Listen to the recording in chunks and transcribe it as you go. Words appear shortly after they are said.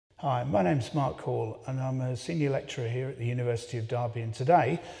Hi, my name's Mark Hall and I'm a senior lecturer here at the University of Derby, and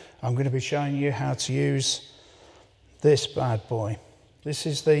today I'm going to be showing you how to use this bad boy. This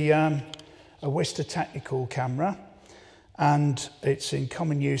is the a Wista technical camera, and it's in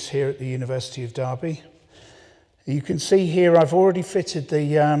common use here at the University of Derby. You can see here I've already fitted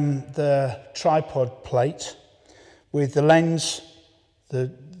the tripod plate with the lens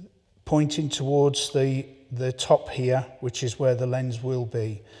pointing towards the top here, which is where the lens will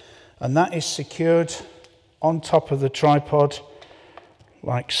be. And that is secured on top of the tripod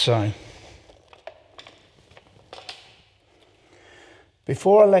like so.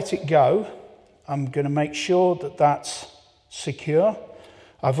 Before I let it go, I'm going to make sure that that's secure.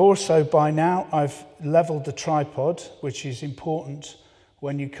 I've also, by now, I've leveled the tripod, which is important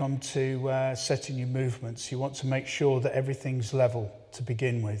when you come to setting your movements. You want to make sure that everything's level to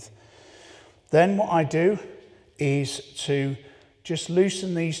begin with. Then what I do is to just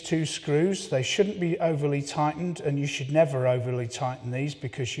loosen these two screws. They shouldn't be overly tightened, and you should never overly tighten these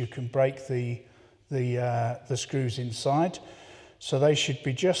because you can break the screws inside. So they should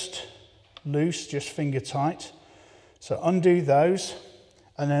be just loose, just finger tight. So undo those,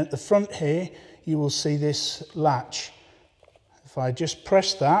 and then at the front here you will see this latch. If I just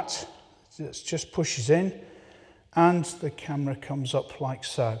press that, it just pushes in and the camera comes up like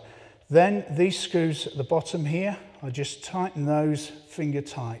so. Then these screws at the bottom here, I just tighten those finger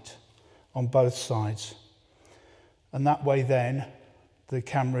tight on both sides. And that way then the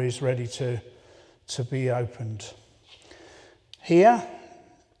camera is ready to be opened. Here,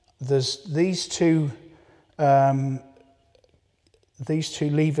 there's these two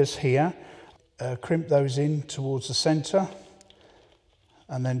levers here. Crimp those in towards the center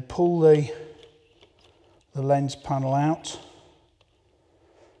and then pull the lens panel out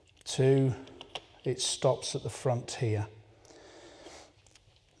to it stops at the front here.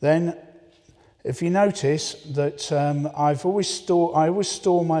 Then, if you notice that I always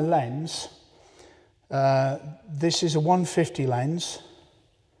store my lens. This is a 150 lens.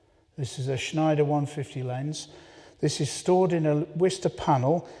 This is a Schneider 150 lens. This is stored in a Wista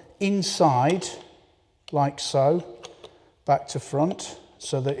panel inside, like so, back to front,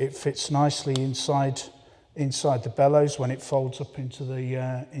 so that it fits nicely inside the bellows when it folds up into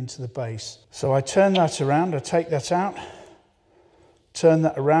the base. So I turn that around, I take that out, turn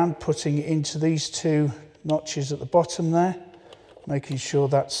that around, putting it into these two notches at the bottom there, making sure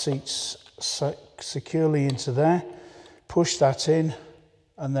that seats securely into there, push that in,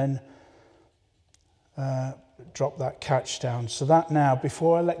 and then drop that catch down. So that now,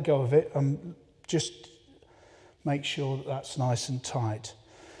 before I let go of it, just make sure that that's nice and tight.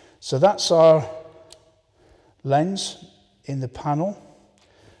 So that's our lens in the panel.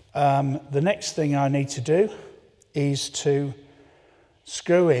 The next thing I need to do is to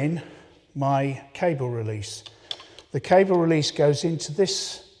screw in my cable release. The cable release goes into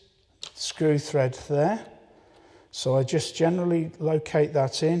this screw thread there. So I just generally locate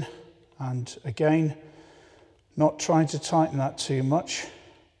that in, and again, not trying to tighten that too much.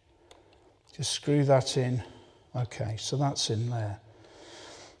 Just screw that in. Okay, so that's in there.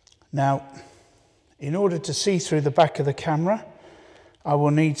 Now, in order to see through the back of the camera, I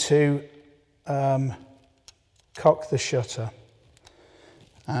will need to cock the shutter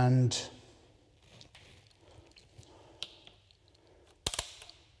and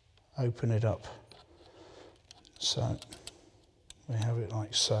open it up. So we have it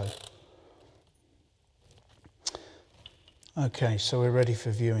like so. Okay, so we're ready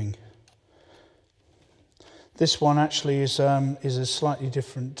for viewing. This one actually is a slightly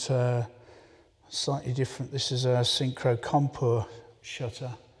different. This is a synchro contour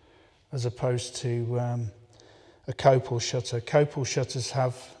shutter as opposed to a copal shutter. Copal shutters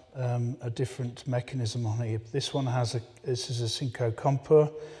have a different mechanism on here. This one this is a synchro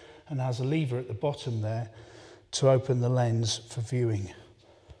contour and has a lever at the bottom there to open the lens for viewing.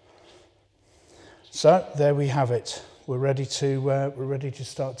 So there we have it. We're ready to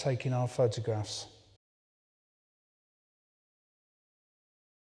start taking our photographs.